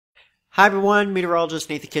Hi everyone, Meteorologist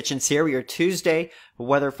Nathan Kitchens here. We are Tuesday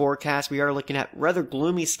weather forecast. We are looking at rather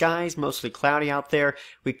gloomy skies, mostly cloudy out there.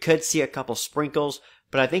 We could see a couple sprinkles,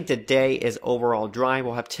 but I think the day is overall dry.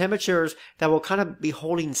 We'll have temperatures that will kind of be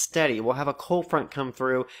holding steady. We'll have a cold front come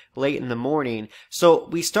through late in the morning. So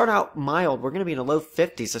we start out mild. We're going to be in the low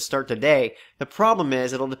 50s to start the day. The problem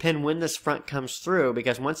is it'll depend when this front comes through,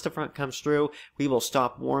 because once the front comes through, we will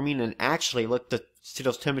stop warming and actually look to see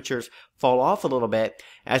those temperatures fall off a little bit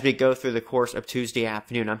as we go through the course of Tuesday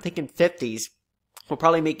afternoon. I'm thinking 50s. We'll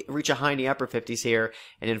probably reach a high in the upper 50s here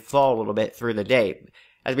and then fall a little bit through the day.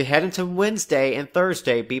 As we head into Wednesday and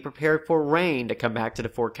Thursday, be prepared for rain to come back to the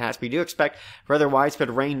forecast. We do expect rather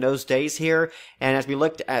widespread rain those days here. And as we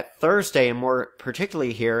looked at Thursday, and more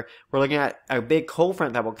particularly here, we're looking at a big cold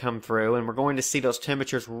front that will come through, and we're going to see those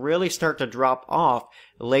temperatures really start to drop off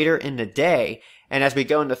later in the day. And as we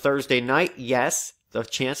go into Thursday night, yes, the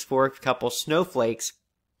chance for a couple snowflakes,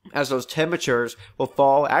 as those temperatures will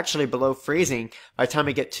fall actually below freezing by the time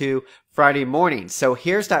we get to Friday morning. So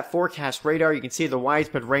here's that forecast radar. You can see the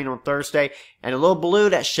widespread rain on Thursday and a little blue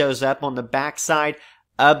that shows up on the backside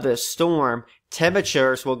of the storm.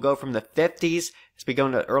 Temperatures will go from the 50s as we go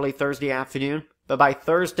into early Thursday afternoon. But by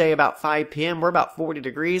Thursday, about 5 p.m., we're about 40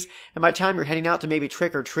 degrees. And by the time you're heading out to maybe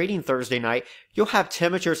trick-or-treating Thursday night, you'll have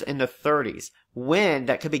temperatures in the 30s. Wind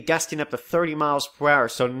that could be gusting up to 30 miles per hour.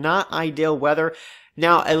 So not ideal weather.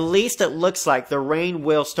 Now, at least it looks like the rain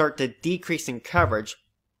will start to decrease in coverage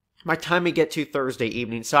by the time we get to Thursday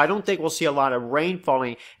evening. So I don't think we'll see a lot of rain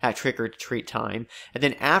falling at trick-or-treat time. And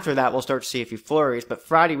then after that, we'll start to see a few flurries. But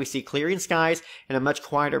Friday, we see clearing skies and a much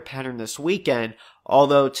quieter pattern this weekend,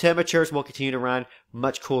 although temperatures will continue to run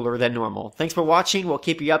much cooler than normal. Thanks for watching. We'll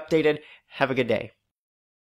keep you updated. Have a good day.